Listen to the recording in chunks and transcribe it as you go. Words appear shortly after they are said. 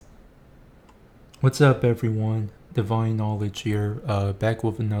What's up, everyone? Divine Knowledge here, back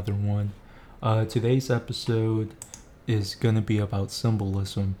with another one. Today's episode is gonna be about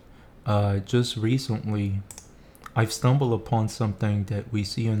symbolism. Just recently, I've stumbled upon something that we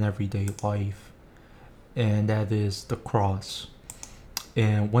see in everyday life, and that is the cross.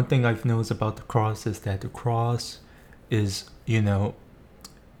 And one thing I've noticed about the cross is that the cross is,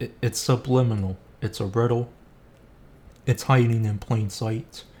 it's subliminal. It's a riddle. It's hiding in plain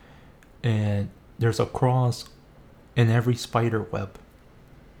sight, and there's a cross in every spider web.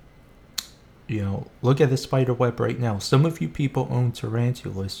 Look at the spider web right now. Some of you people own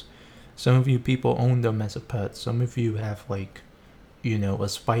tarantulas. Some of you people own them as a pet. Some of you have, like, a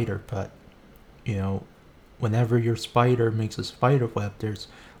spider pet. You know, whenever your spider makes a spider web,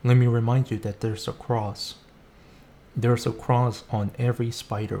 let me remind you that there's a cross. There's a cross on every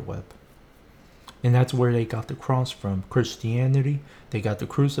spider web. And that's where they got the cross from. Christianity, they got the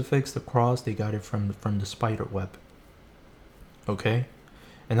crucifix, the cross, they got it from the spider web. Okay?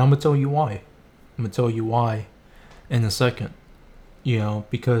 And I'm going to tell you why. I'm going to tell you why in a second.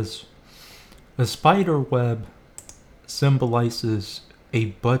 Because the spider web symbolizes a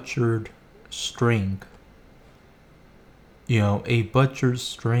butchered string. A butchered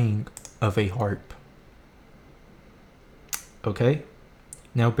string of a harp. Okay?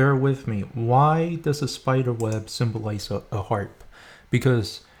 Now bear with me. Why does a spider web symbolize a harp?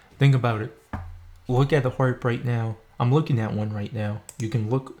 Because think about it. Look at the harp right now. I'm looking at one right now. You can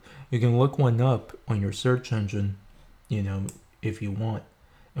look one up on your search engine, if you want.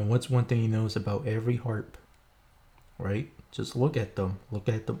 And what's one thing you know is about every harp, right? Just look at them. Look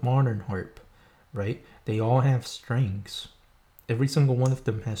at the modern harp, right? They all have strings. Every single one of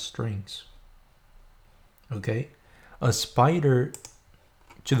them has strings. Okay? A spider,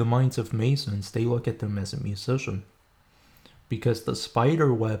 to the minds of Masons, they look at them as a musician. Because the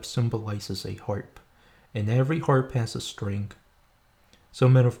spider web symbolizes a harp. And every harp has a string. So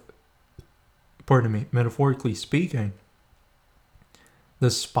metaphorically speaking, the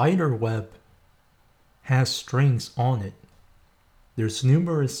spider web has strings on it. There's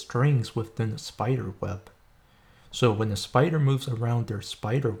numerous strings within the spider web. So when the spider moves around their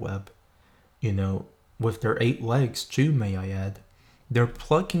spider web, with their 8 legs too, may I add, they're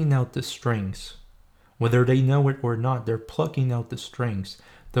plucking out the strings. Whether they know it or not, they're plucking out the strings.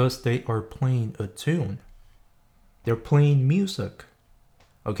 Thus, they are playing a tune. They're playing music.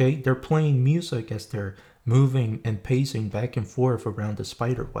 Okay? They're playing music as they're moving and pacing back and forth around the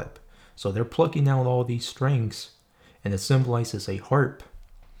spider web. So they're plucking out all these strings, and it symbolizes a harp.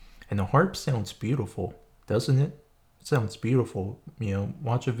 And the harp sounds beautiful, doesn't it? It sounds beautiful.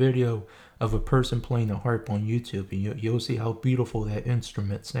 Watch a video of a person playing a harp on YouTube, and you'll see how beautiful that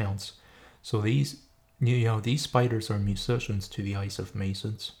instrument sounds. So these spiders are musicians to the eyes of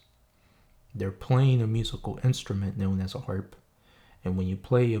Masons. They're playing a musical instrument known as a harp. And when you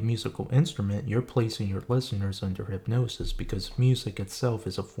play a musical instrument, you're placing your listeners under hypnosis, because music itself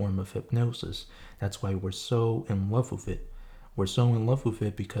is a form of hypnosis. That's why we're so in love with it. We're so in love with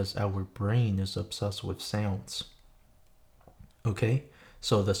it because our brain is obsessed with sounds. Okay?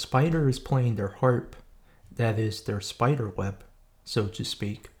 So the spider is playing their harp, that is their spider web, so to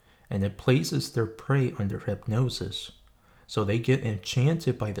speak, and it places their prey under hypnosis. So they get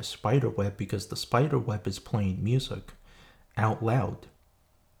enchanted by the spider web because the spider web is playing music out loud,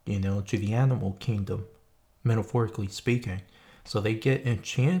 to the animal kingdom, metaphorically speaking. So they get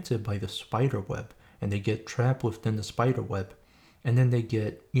enchanted by the spider web, and they get trapped within the spider web, and then they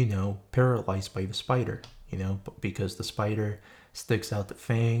get, paralyzed by the spider, because the spider sticks out the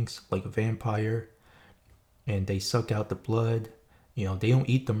fangs like a vampire, and they suck out the blood. They don't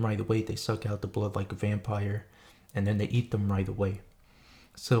eat them right away. They suck out the blood like a vampire, and then they eat them right away.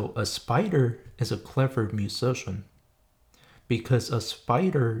 So a spider is a clever musician, because a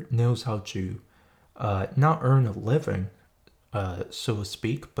spider knows how to not earn a living, so to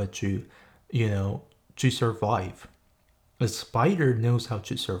speak, but to survive. A spider knows how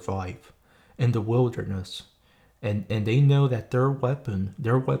to survive in the wilderness, and they know that their weapon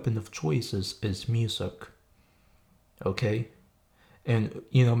of choice is music. Okay? And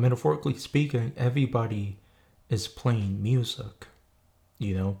metaphorically speaking, everybody is playing music,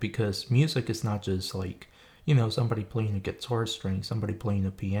 because music is not just like, somebody playing a guitar string, somebody playing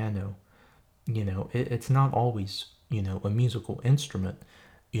a piano. It's not always, a musical instrument.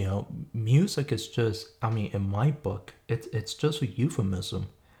 Music is just, in my book, it's just a euphemism.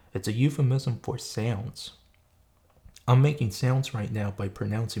 It's a euphemism for sounds. I'm making sounds right now by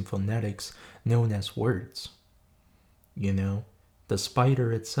pronouncing phonetics known as words. The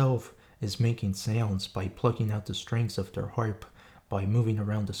spider itself is making sounds by plucking out the strings of their harp by moving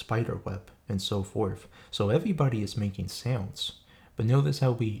around the spider web and so forth. So everybody is making sounds. But notice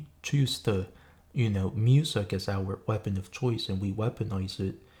how we choose the, music as our weapon of choice, and we weaponize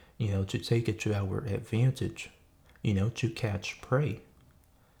it, to take it to our advantage, to catch prey,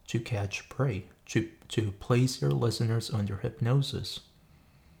 to place your listeners under hypnosis.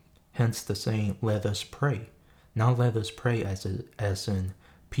 Hence the saying, let us pray. Not let us pray as in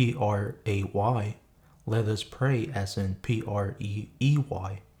Pray. Let us pray as in Prey.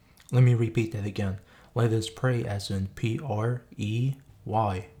 Let me repeat that again. Let us pray as in Prey.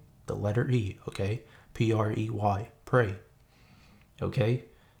 The letter E, okay? Prey. Pray. Okay?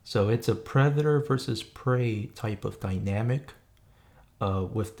 So it's a predator versus prey type of dynamic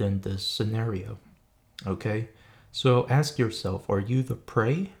within this scenario. Okay? So ask yourself, are you the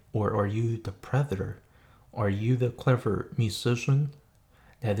prey or are you the predator? Are you the clever musician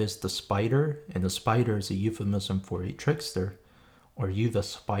that is the spider, and the spider is a euphemism for a trickster? Are you the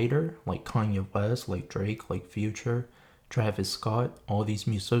spider, like Kanye West, like Drake, like Future, Travis Scott, all these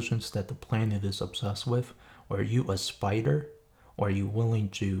musicians that the planet is obsessed with? Or are you a spider? Or are you willing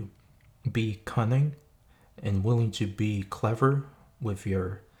to be cunning and willing to be clever with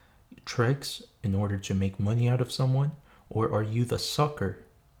your tricks in order to make money out of someone? Or are you the sucker?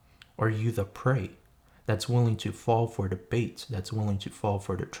 Are you the prey that's willing to fall for the bait, that's willing to fall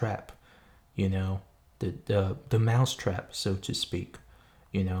for the trap, the mouse trap, so to speak?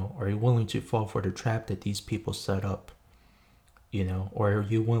 Are you willing to fall for the trap that these people set up? Or are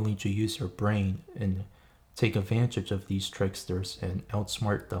you willing to use your brain and take advantage of these tricksters and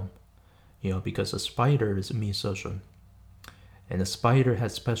outsmart them? Because a spider is a musician, and a spider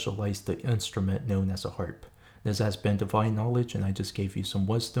has specialized the instrument known as a harp. This has been Divine Knowledge, and I just gave you some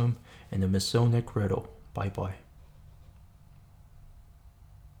wisdom and a Masonic riddle. Bye bye.